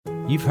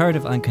You've heard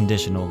of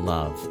unconditional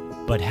love,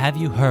 but have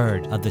you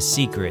heard of the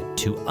secret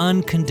to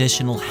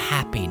unconditional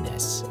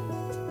happiness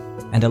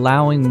and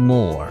allowing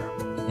more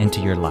into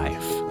your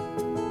life?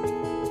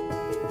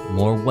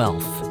 More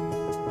wealth,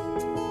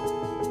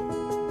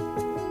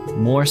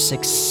 more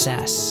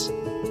success,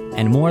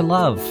 and more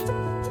love.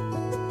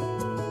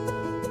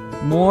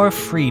 More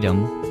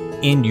freedom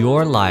in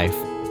your life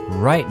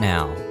right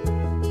now.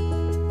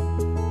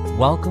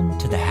 Welcome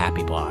to the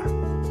Happy Bar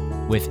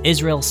with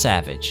Israel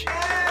Savage.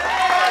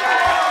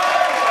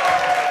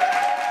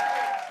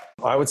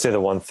 I would say the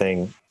one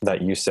thing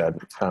that you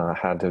said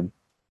had to,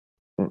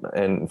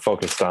 and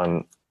focused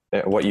on,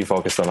 what you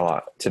focused on a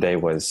lot today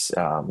was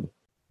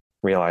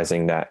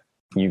realizing that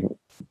you,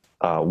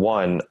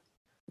 one,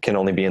 can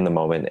only be in the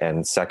moment,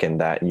 and second,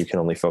 that you can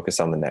only focus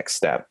on the next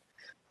step,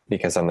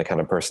 because I'm the kind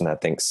of person that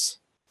thinks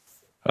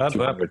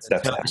 200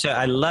 steps ahead. So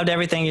I loved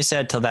everything you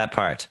said till that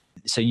part.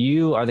 So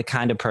you are the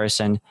kind of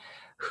person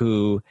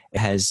who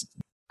has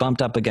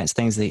bumped up against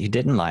things that he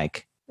didn't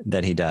like,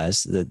 that he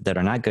does, that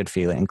are not good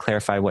feeling, and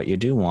clarify what you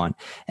do want.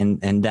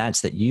 And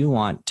that's that you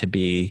want to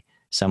be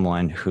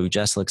someone who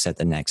just looks at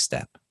the next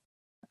step.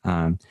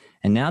 And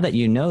now that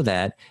you know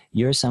that,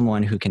 you're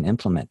someone who can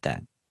implement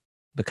that,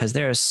 because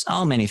there are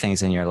so many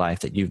things in your life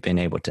that you've been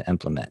able to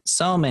implement,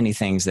 so many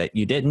things that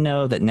you didn't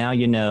know that now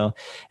you know,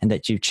 and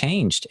that you've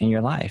changed in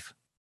your life.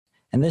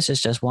 And this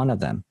is just one of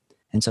them.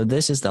 And so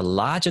this is the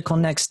logical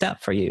next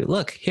step for you.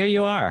 Look, here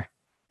you are.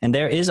 And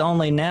there is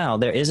only now.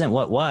 There isn't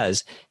what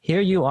was.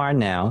 Here you are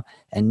now.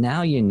 And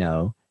now you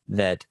know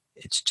that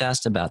it's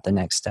just about the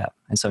next step.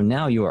 And so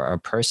now you are a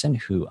person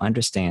who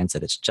understands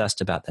that it's just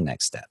about the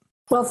next step.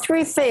 Well,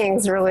 three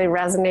things really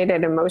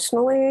resonated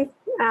emotionally.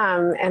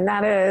 And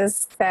that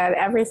is that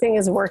everything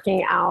is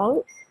working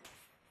out.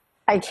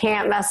 I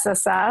can't mess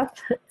this up.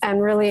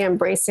 And really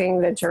embracing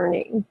the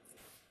journey.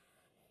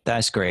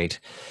 That's great.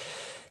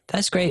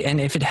 That's great. And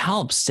if it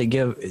helps to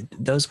give,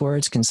 those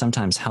words can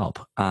sometimes help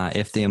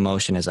if the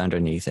emotion is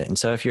underneath it. And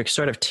so if you're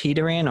sort of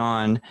teetering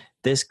on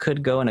this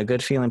could go in a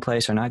good feeling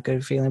place or not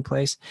good feeling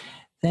place,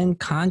 then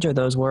conjure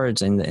those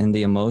words in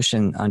the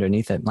emotion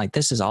underneath it. Like,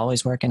 this is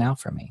always working out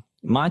for me.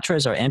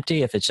 Mantras are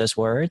empty if it's just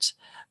words,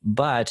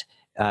 but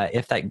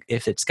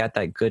if it's got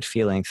that good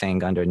feeling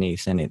thing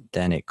underneath,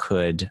 then it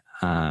could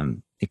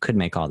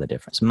make all the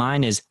difference.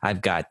 Mine is,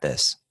 I've got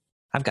this.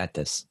 I've got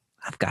this.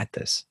 I've got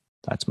this.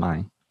 That's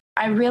mine.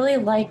 I really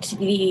liked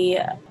the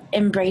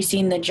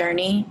embracing the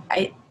journey.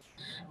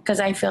 Because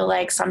I feel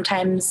like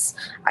sometimes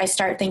I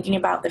start thinking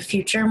about the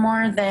future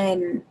more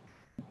than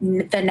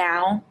the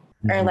now,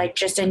 or like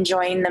just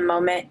enjoying the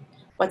moment,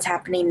 what's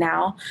happening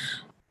now.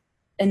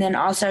 And then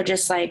also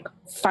just like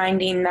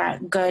finding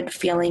that good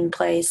feeling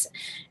place,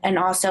 and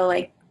also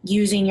like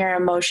using your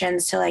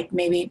emotions to like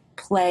maybe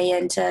play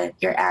into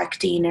your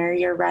acting or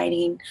your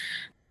writing,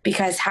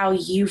 because how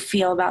you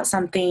feel about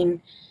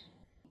something,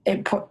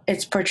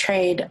 it's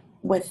portrayed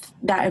with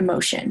that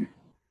emotion.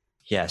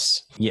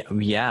 Yes.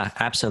 Yeah,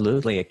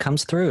 absolutely. It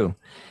comes through.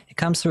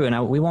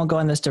 And we won't go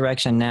in this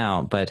direction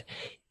now, but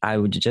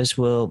I'll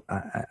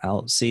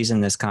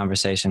season this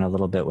conversation a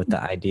little bit with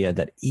the idea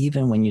that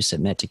even when you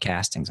submit to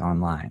castings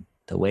online,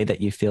 the way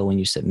that you feel when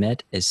you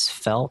submit is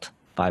felt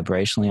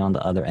vibrationally on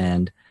the other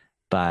end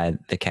by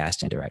the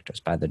casting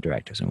directors, by the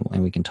directors. And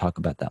we can talk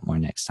about that more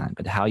next time,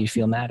 but how you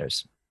feel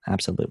matters.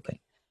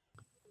 Absolutely.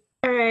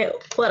 All right.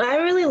 What I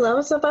really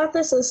love about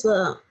this is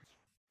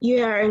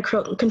you are in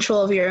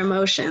control of your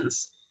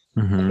emotions.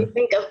 Mm-hmm. If you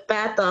think of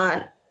bad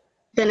thought,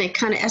 then it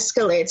kind of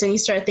escalates and you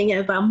start thinking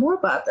about more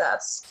bad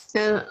thoughts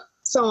and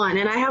so on.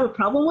 And I have a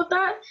problem with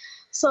that.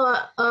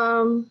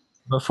 So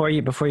before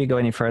you go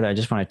any further, I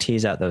just want to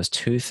tease out those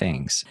two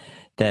things.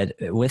 That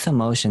with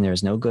emotion,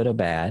 there's no good or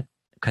bad,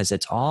 because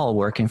it's all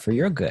working for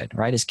your good,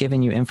 right? It's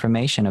giving you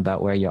information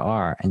about where you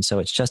are. And so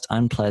it's just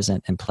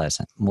unpleasant and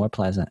pleasant, more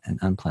pleasant and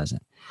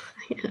unpleasant.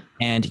 Yeah.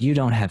 And you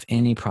don't have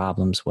any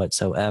problems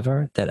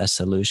whatsoever that a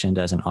solution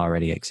doesn't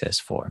already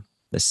exist for.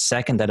 The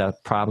second that a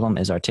problem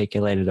is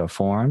articulated or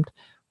formed,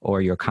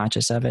 or you're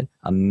conscious of it,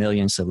 1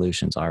 million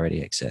solutions already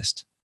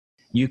exist.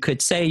 You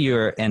could say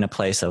you're in a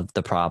place of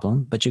the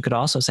problem, but you could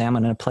also say I'm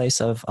in a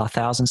place of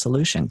 1,000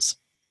 solutions.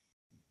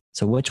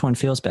 So which one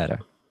feels better?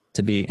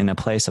 To be in a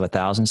place of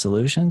 1,000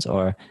 solutions,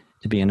 or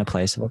to be in a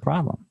place of a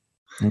problem?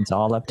 And it's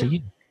all up to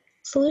you.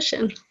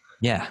 Solution.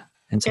 Yeah.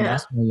 And so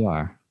that's where you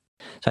are.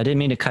 So I didn't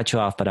mean to cut you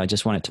off, but I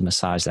just wanted to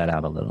massage that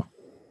out a little.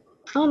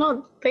 Oh,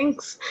 no,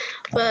 thanks.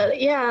 But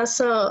yeah,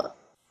 so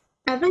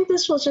I think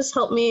this will just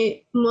help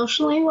me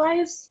emotionally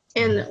wise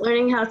and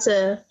learning how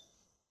to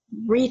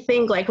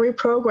rethink, like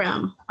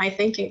reprogram my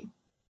thinking.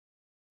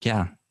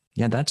 Yeah,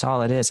 that's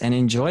all it is. And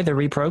enjoy the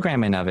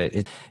reprogramming of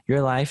it.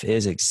 Your life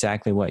is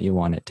exactly what you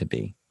want it to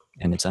be.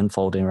 And it's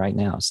unfolding right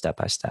now, step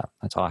by step.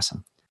 That's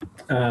awesome.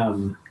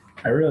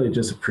 I really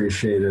just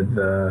appreciated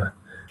the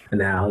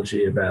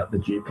analogy about the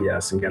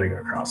GPS and getting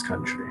across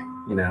country.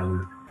 You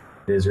know,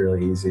 it is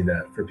really easy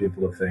for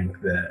people to think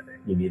that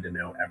you need to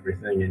know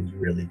everything, and you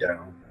really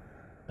don't.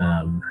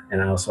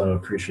 And I also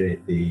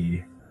appreciate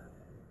the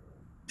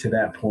to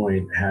that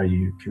point, how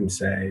you can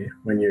say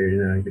when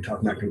you're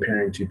talking about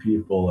comparing two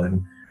people,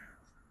 and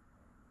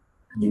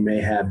you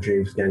may have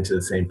dreams getting to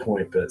the same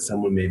point, but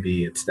someone may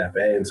be at step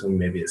A and someone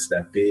may be at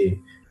step B, and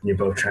you're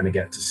both trying to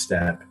get to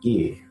step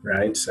E,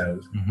 right?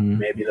 So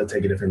maybe they'll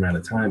take a different amount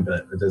of time,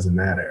 but it doesn't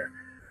matter.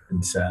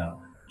 And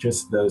so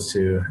just those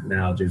two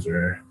analogies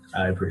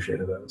I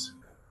appreciated those.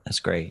 That's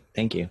great.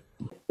 Thank you.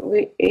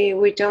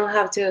 We don't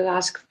have to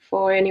ask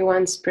for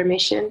anyone's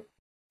permission.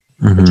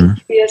 Mm-hmm.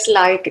 It feels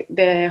like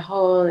the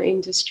whole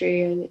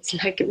industry, and it's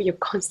like you're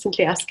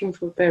constantly asking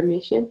for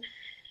permission.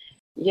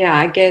 Yeah,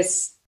 I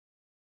guess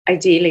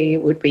ideally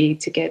it would be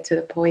to get to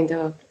the point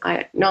of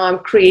I'm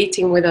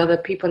creating with other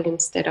people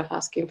instead of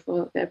asking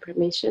for their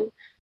permission.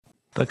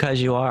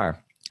 Because you are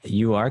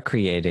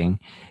creating.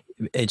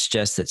 It's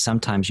just that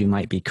sometimes you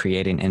might be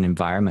creating an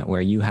environment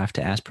where you have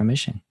to ask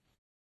permission.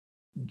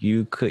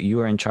 You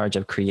are in charge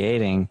of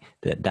creating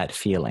that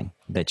feeling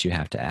that you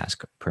have to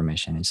ask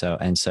permission. And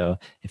so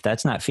if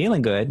that's not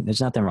feeling good, there's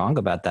nothing wrong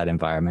about that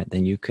environment.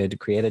 Then you could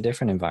create a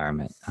different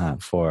environment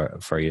for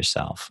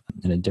yourself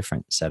in a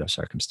different set of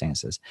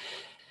circumstances.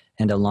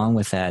 And along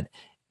with that,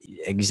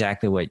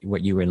 exactly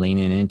what you were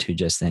leaning into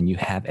just then, you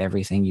have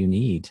everything you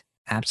need.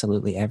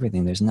 Absolutely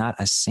everything. There's not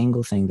a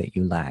single thing that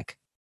you lack.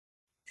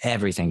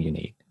 Everything you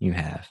need, you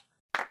have.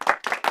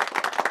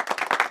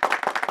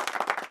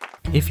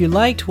 If you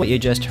liked what you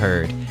just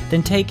heard,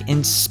 then take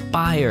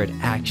inspired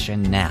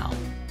action now.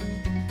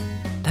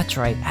 That's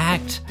right,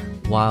 act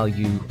while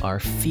you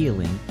are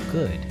feeling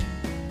good.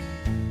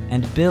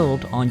 And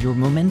build on your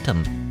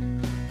momentum.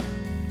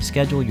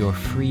 Schedule your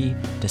free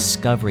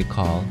discovery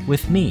call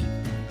with me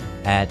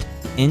at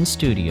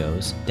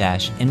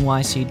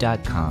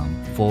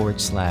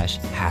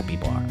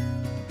instudios-nyc.com/happybar.